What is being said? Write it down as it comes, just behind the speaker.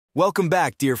Welcome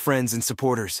back, dear friends and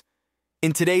supporters.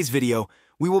 In today's video,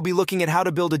 we will be looking at how to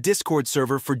build a Discord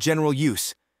server for general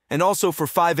use, and also for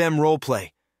Fivem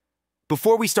roleplay.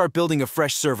 Before we start building a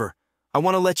fresh server, I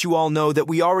want to let you all know that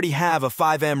we already have a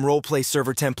Fivem roleplay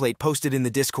server template posted in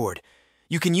the Discord.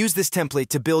 You can use this template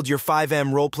to build your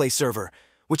Fivem roleplay server,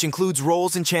 which includes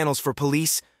roles and channels for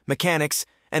police, mechanics,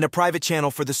 and a private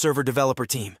channel for the server developer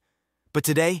team. But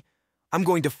today, I'm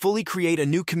going to fully create a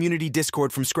new community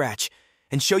Discord from scratch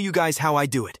and show you guys how I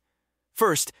do it.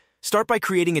 First, start by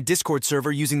creating a Discord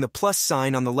server using the plus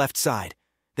sign on the left side.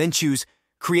 Then choose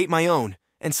Create My Own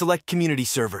and select Community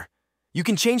Server. You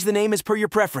can change the name as per your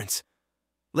preference.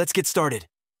 Let's get started.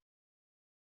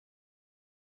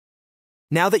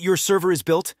 Now that your server is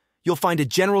built, you'll find a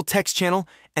general text channel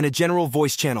and a general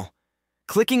voice channel.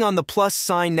 Clicking on the plus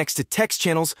sign next to text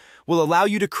channels will allow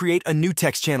you to create a new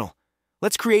text channel.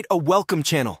 Let's create a welcome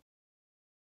channel.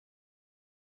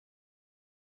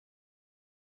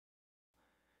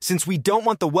 Since we don't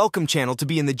want the welcome channel to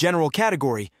be in the general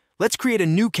category, let's create a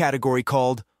new category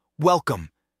called Welcome.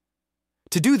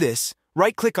 To do this,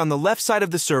 right-click on the left side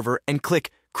of the server and click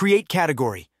Create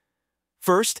Category.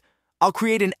 First, I'll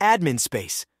create an admin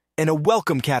space and a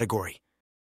welcome category.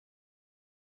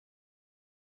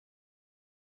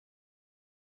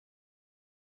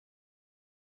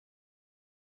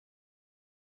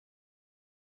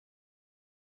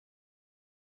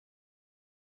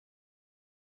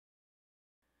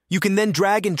 You can then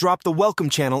drag and drop the welcome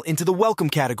channel into the welcome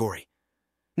category.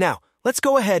 Now, let's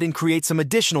go ahead and create some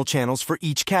additional channels for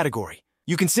each category.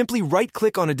 You can simply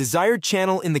right-click on a desired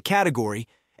channel in the category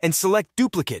and select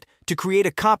Duplicate to create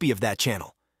a copy of that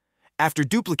channel. After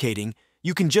duplicating,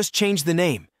 you can just change the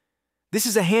name. This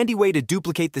is a handy way to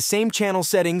duplicate the same channel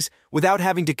settings without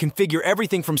having to configure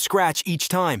everything from scratch each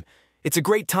time. It's a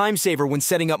great time saver when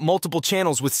setting up multiple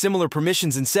channels with similar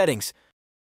permissions and settings.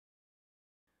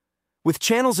 With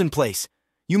channels in place,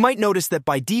 you might notice that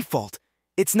by default,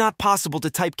 it's not possible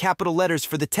to type capital letters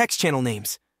for the text channel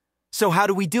names. So how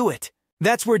do we do it?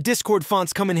 That's where Discord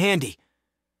fonts come in handy.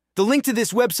 The link to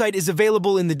this website is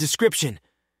available in the description.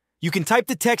 You can type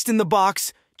the text in the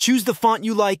box, choose the font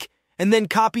you like, and then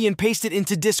copy and paste it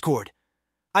into Discord.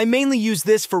 I mainly use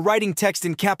this for writing text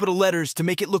in capital letters to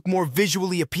make it look more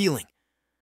visually appealing.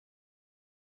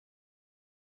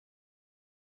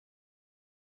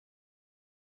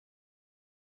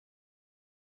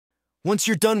 Once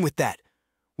you're done with that,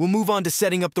 we'll move on to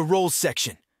setting up the roles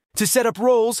section. To set up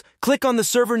roles, click on the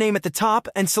server name at the top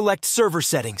and select Server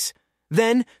Settings.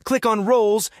 Then, click on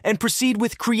Roles and proceed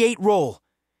with Create Role.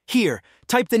 Here,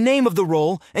 type the name of the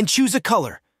role and choose a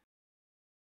color.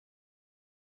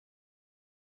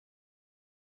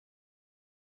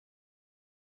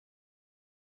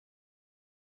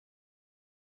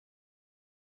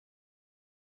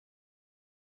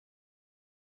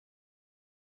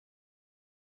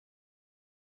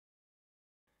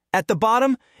 At the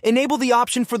bottom, enable the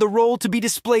option for the role to be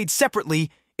displayed separately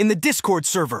in the Discord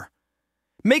server.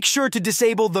 Make sure to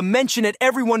disable the Mention at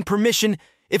Everyone permission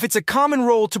if it's a common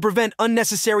role to prevent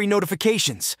unnecessary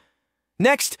notifications.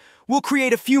 Next, we'll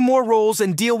create a few more roles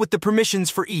and deal with the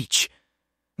permissions for each.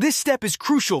 This step is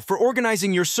crucial for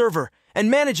organizing your server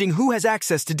and managing who has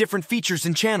access to different features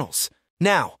and channels.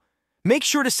 Now, make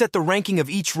sure to set the ranking of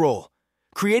each role,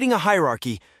 creating a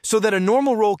hierarchy so that a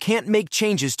normal role can't make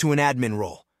changes to an admin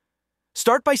role.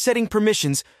 Start by setting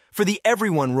permissions for the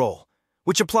Everyone role,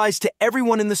 which applies to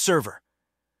everyone in the server.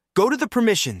 Go to the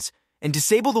permissions and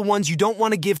disable the ones you don't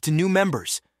want to give to new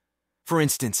members. For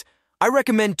instance, I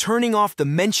recommend turning off the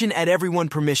Mention at Everyone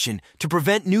permission to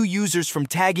prevent new users from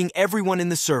tagging everyone in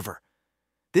the server.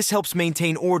 This helps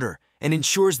maintain order and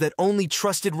ensures that only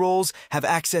trusted roles have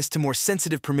access to more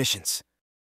sensitive permissions.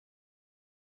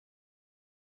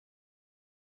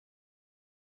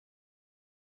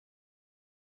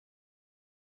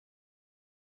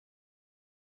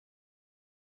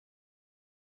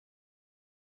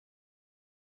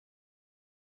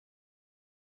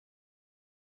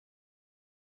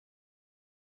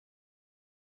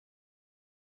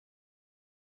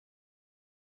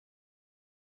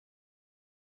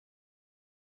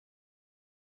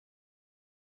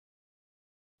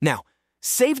 Now,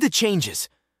 save the changes.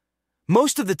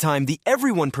 Most of the time, the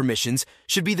Everyone permissions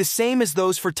should be the same as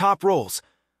those for top roles,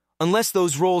 unless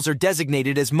those roles are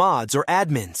designated as mods or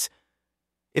admins.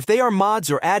 If they are mods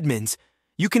or admins,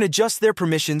 you can adjust their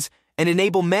permissions and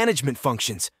enable management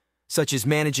functions, such as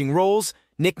managing roles,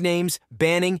 nicknames,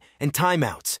 banning, and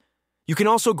timeouts. You can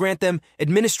also grant them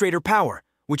administrator power,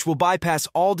 which will bypass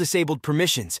all disabled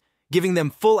permissions, giving them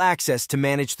full access to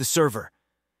manage the server.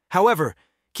 However,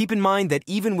 keep in mind that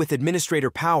even with administrator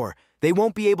power, They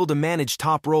won't be able to manage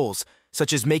top roles,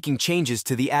 such as making changes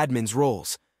to the admin's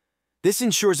roles. This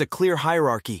ensures a clear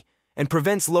hierarchy and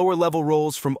prevents lower-level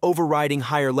roles from overriding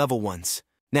higher-level ones.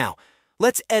 Now,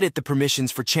 let's edit the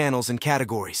permissions for channels and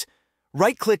categories.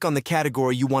 Right-click on the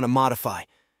category you want to modify,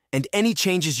 and any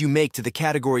changes you make to the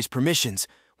category's permissions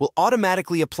will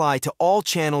automatically apply to all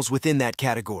channels within that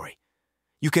category.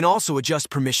 You can also adjust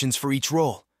permissions for each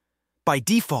role. By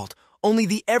default, only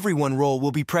the Everyone role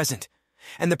will be present,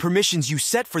 and the permissions you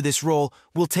set for this role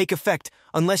will take effect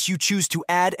unless you choose to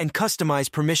add and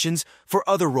customize permissions for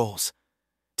other roles.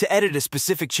 To edit a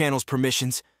specific channel's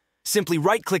permissions, simply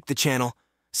right-click the channel,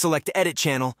 select Edit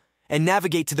Channel, and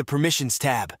navigate to the Permissions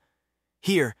tab.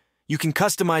 Here, you can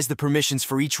customize the permissions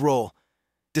for each role,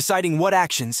 deciding what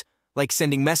actions, like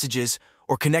sending messages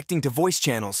or connecting to voice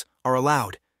channels, are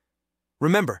allowed.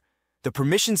 Remember, the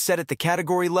permissions set at the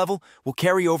category level will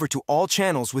carry over to all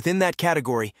channels within that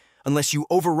category unless you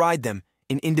override them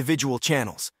in individual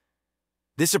channels.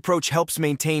 This approach helps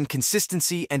maintain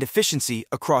consistency and efficiency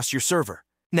across your server.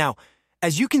 Now,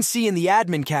 as you can see in the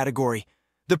admin category,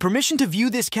 the permission to view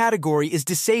this category is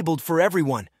disabled for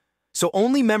everyone, so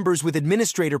only members with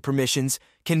administrator permissions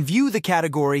can view the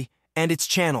category and its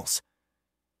channels.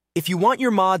 If you want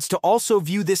your mods to also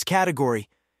view this category,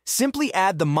 simply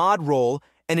add the mod role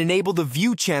and enable the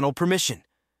View Channel permission.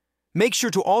 Make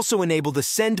sure to also enable the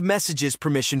Send Messages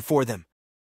permission for them.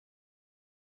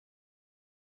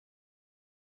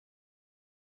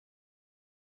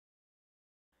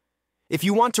 If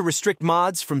you want to restrict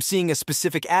mods from seeing a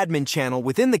specific admin channel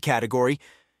within the category,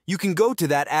 you can go to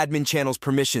that admin channel's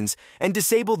permissions and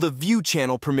disable the View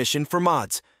Channel permission for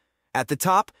mods. At the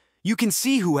top, you can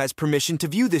see who has permission to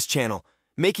view this channel,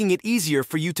 making it easier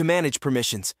for you to manage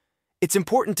permissions. It's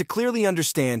important to clearly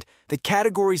understand that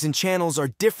categories and channels are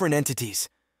different entities.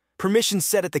 Permissions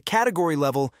set at the category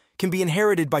level can be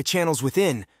inherited by channels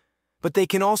within, but they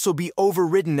can also be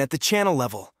overridden at the channel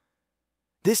level.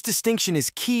 This distinction is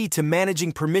key to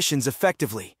managing permissions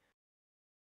effectively.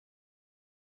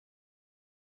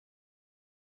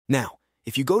 Now,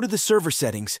 if you go to the server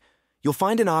settings, you'll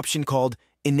find an option called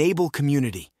Enable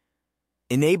Community.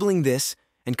 Enabling this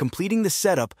and completing the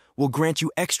setup will grant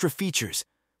you extra features,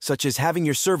 such as having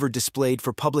your server displayed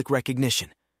for public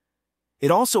recognition. It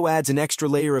also adds an extra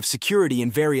layer of security in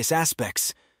various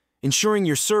aspects, ensuring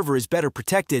your server is better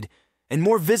protected and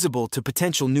more visible to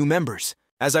potential new members.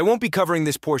 As I won't be covering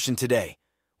this portion today,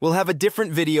 we'll have a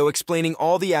different video explaining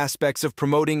all the aspects of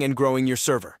promoting and growing your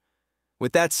server.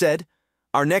 With that said,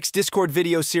 our next Discord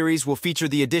video series will feature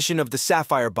the addition of the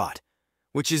Sapphire bot,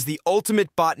 which is the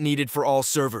ultimate bot needed for all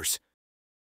servers.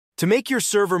 To make your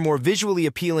server more visually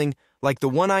appealing, like the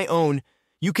one I own,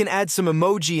 you can add some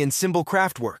emoji and symbol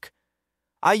craftwork.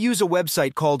 I use a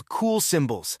website called Cool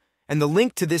Symbols, and the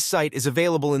link to this site is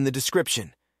available in the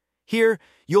description. Here,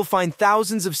 you'll find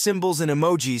thousands of symbols and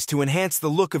emojis to enhance the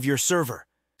look of your server.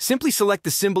 Simply select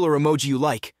the symbol or emoji you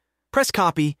like, press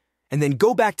copy, and then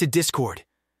go back to Discord.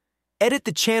 Edit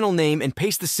the channel name and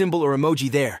paste the symbol or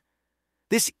emoji there.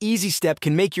 This easy step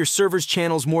can make your server's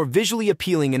channels more visually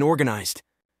appealing and organized.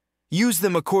 Use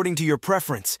them according to your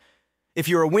preference. If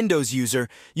you're a Windows user,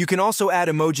 you can also add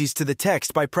emojis to the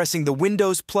text by pressing the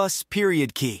Windows +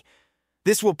 period key.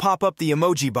 This will pop up the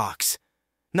emoji box.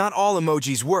 Not all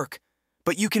emojis work,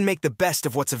 but you can make the best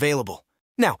of what's available.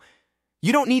 Now,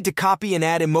 you don't need to copy and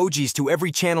add emojis to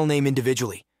every channel name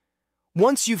individually.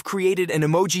 Once you've created an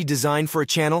emoji design for a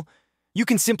channel, you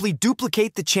can simply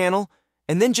duplicate the channel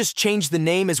and then just change the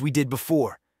name as we did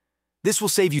before. This will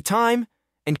save you time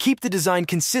and keep the design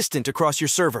consistent across your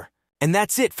server. And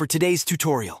that's it for today's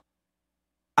tutorial.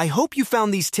 I hope you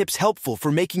found these tips helpful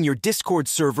for making your Discord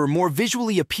server more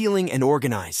visually appealing and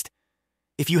organized.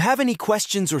 If you have any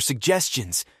questions or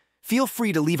suggestions, feel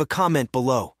free to leave a comment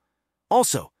below.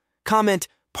 Also, comment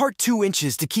Part 2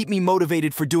 inches to keep me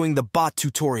motivated for doing the bot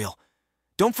tutorial.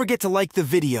 Don't forget to like the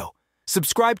video,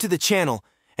 subscribe to the channel,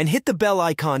 and hit the bell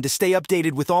icon to stay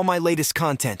updated with all my latest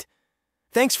content.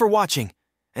 Thanks for watching,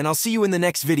 and I'll see you in the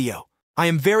next video. I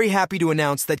am very happy to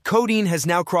announce that Codeine has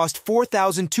now crossed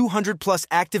 4,200 plus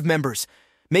active members,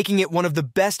 making it one of the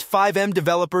best Fivem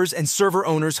developers and server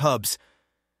owners hubs.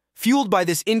 Fueled by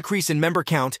this increase in member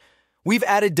count, we've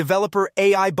added developer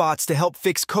AI bots to help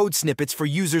fix code snippets for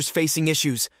users facing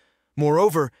issues.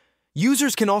 Moreover,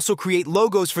 users can also create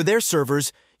logos for their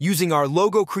servers using our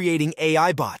logo creating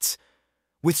AI bots.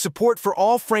 With support for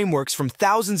all frameworks from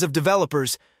thousands of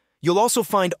developers, you'll also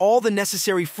find all the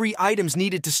necessary free items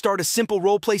needed to start a simple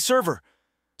roleplay server.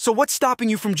 So what's stopping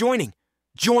you from joining?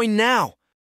 Join now!